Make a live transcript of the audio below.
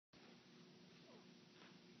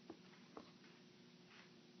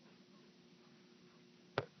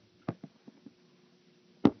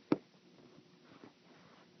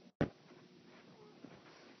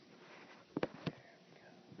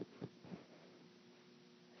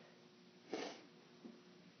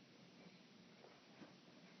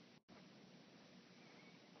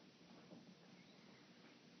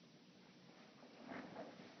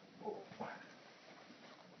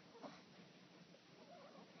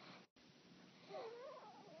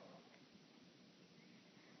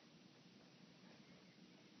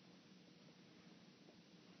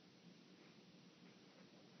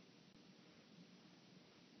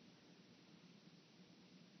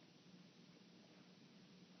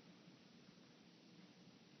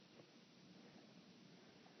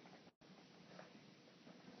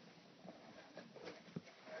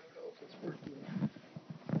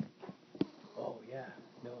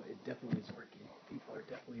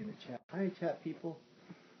hopefully in the chat. Hi, chat people.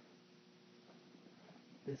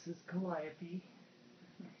 This is Calliope.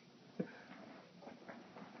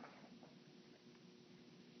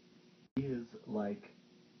 She is like,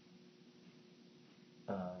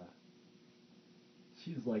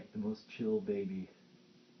 she's like the most chill baby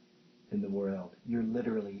in the world. You're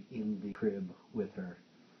literally in the crib with her.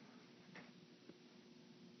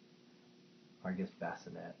 Or I guess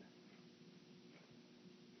bassinet.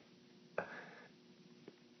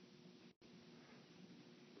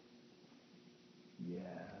 Yeah.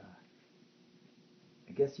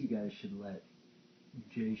 I guess you guys should let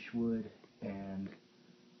Jay Schwood and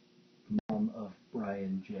mom of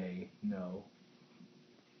Brian J know.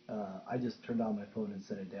 I just turned on my phone and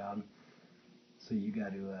set it down. So you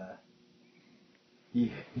got to,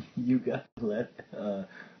 you got to let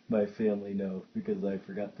my family know because I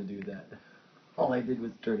forgot to do that. All I did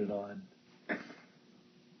was turn it on.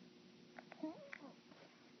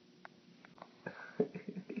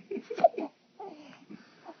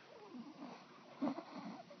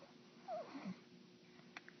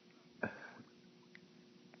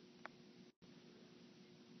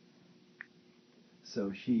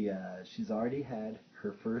 So she's already had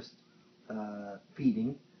her first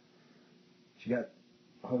feeding. She got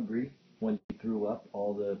hungry when she threw up.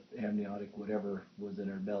 All the amniotic whatever was in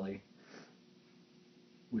her belly,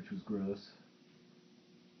 which was gross.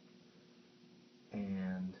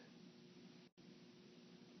 And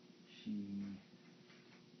she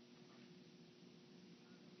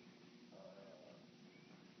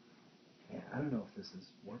yeah, I don't know if this is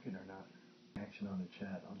working or not. Action on the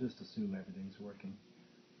chat. I'll just assume everything's working.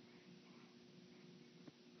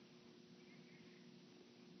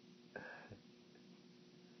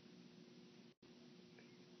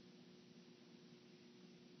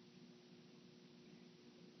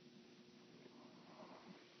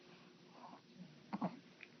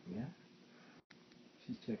 Yeah,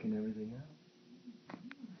 she's checking everything out.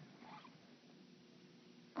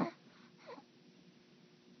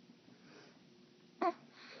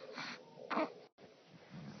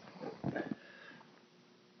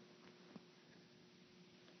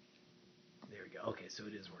 There we go. Okay, so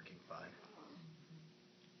it is working fine.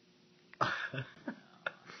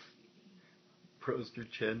 Proster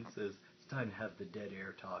Chen says it's time to have the dead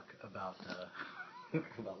air talk about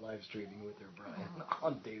about live streaming with her Brian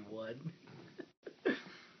on day one.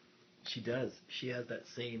 She does. She has that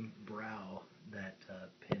same brow that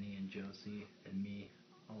Penny and Josie and me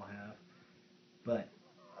all have, but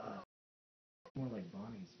more like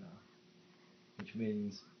Bonnie's now, which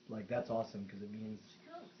means like that's awesome because it means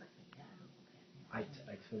I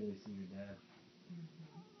totally see your dad.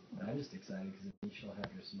 And I'm just excited because it means she'll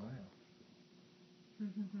have your smile.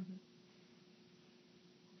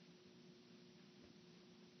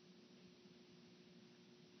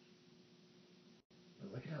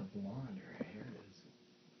 But look at how blonde her hair is.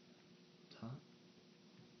 Top.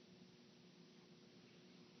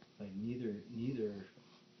 Like neither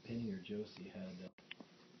Penny or Josie had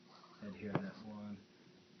hair that blonde.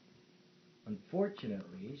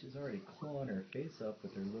 Unfortunately, she's already clawing her face up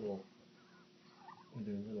with her little. You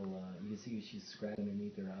can see she's scratching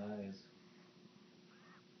underneath her eyes.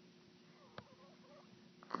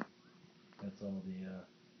 That's all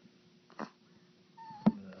the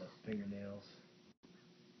fingernails.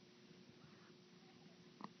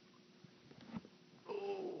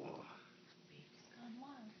 Oh. Baby's gone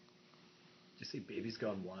wild. Did you say baby's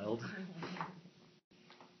gone wild?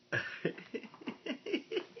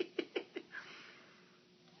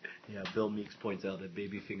 Yeah, Bill Meeks points out that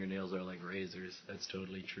baby fingernails are like razors. That's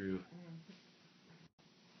totally true.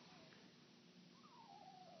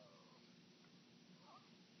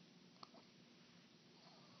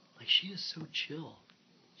 Like, she is so chill.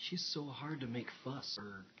 She's so hard to make fuss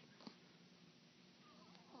or...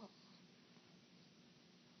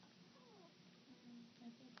 I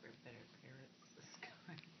think we're better parents this time.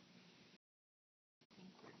 I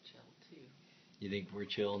think we're chill too. You think we're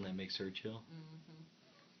chill and that makes her chill? Mm-hmm.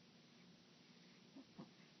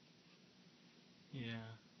 Yeah.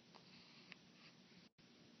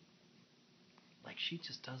 Like, she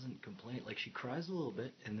just doesn't complain. Like, she cries a little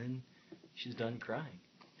bit and then she's done crying.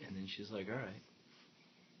 And then she's like, alright.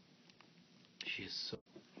 She is so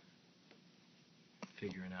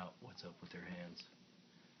figuring out what's up with her hands.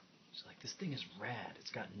 She's like, this thing is rad.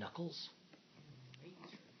 It's got knuckles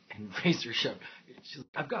and razor sharp. She's like,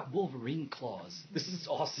 I've got Wolverine claws. This is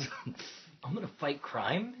awesome. I'm gonna fight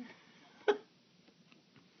crime.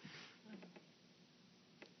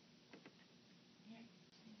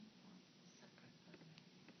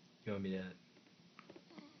 You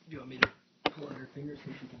want me to pull out her fingers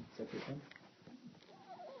so she can suck her thumb?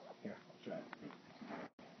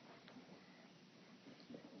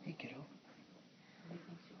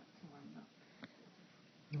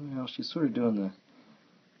 Well, she's sort of doing the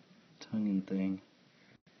tonguing thing.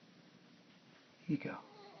 Here you go.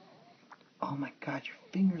 Oh my God, your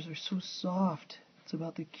fingers are so soft. It's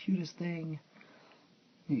about the cutest thing.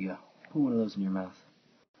 Here you go. Put one of those in your mouth.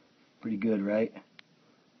 Pretty good, right?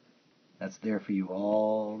 That's there for you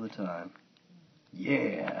all the time.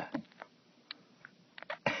 Yeah.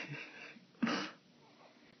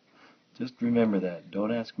 Just remember that.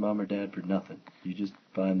 Don't ask Mom or Dad for nothing. You just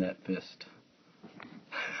find that fist.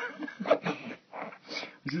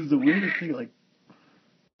 Which is the weirdest thing, like...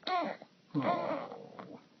 Oh.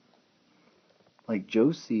 Like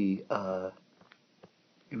Josie,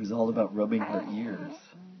 it was all about rubbing her ears.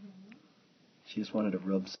 She just wanted to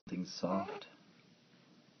rub something soft.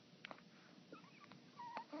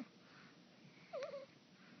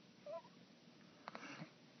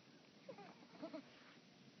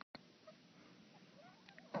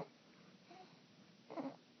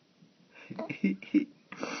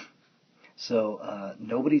 So,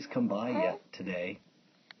 nobody's come by yet today.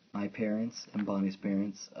 My parents and Bonnie's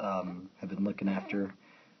parents have been looking after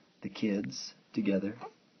the kids together.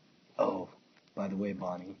 Oh, by the way,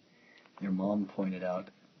 Bonnie, your mom pointed out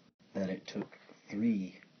that it took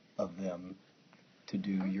 3 of them to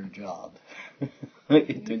do your job.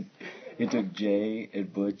 it took Jay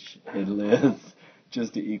and Butch and Liz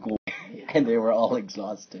just to equal, and they were all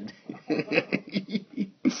exhausted.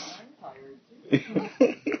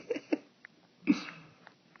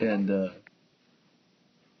 And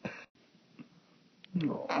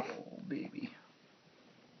oh, baby,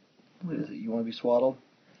 what is it? You want to be swaddled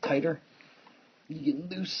tighter? You getting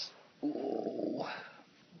loose? Oh.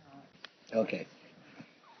 Okay.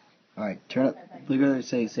 All right, turn up. Look at her.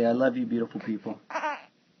 Say, I love you, beautiful people.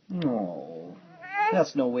 Oh,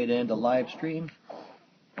 that's no way to end a live stream.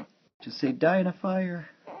 Just say, die in a fire.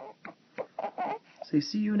 Say,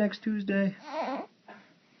 see you next Tuesday.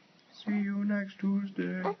 See you next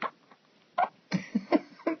Tuesday. All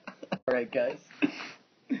right, guys.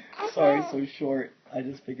 Sorry, so short. I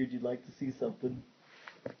just figured you'd like to see something.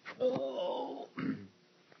 Oh.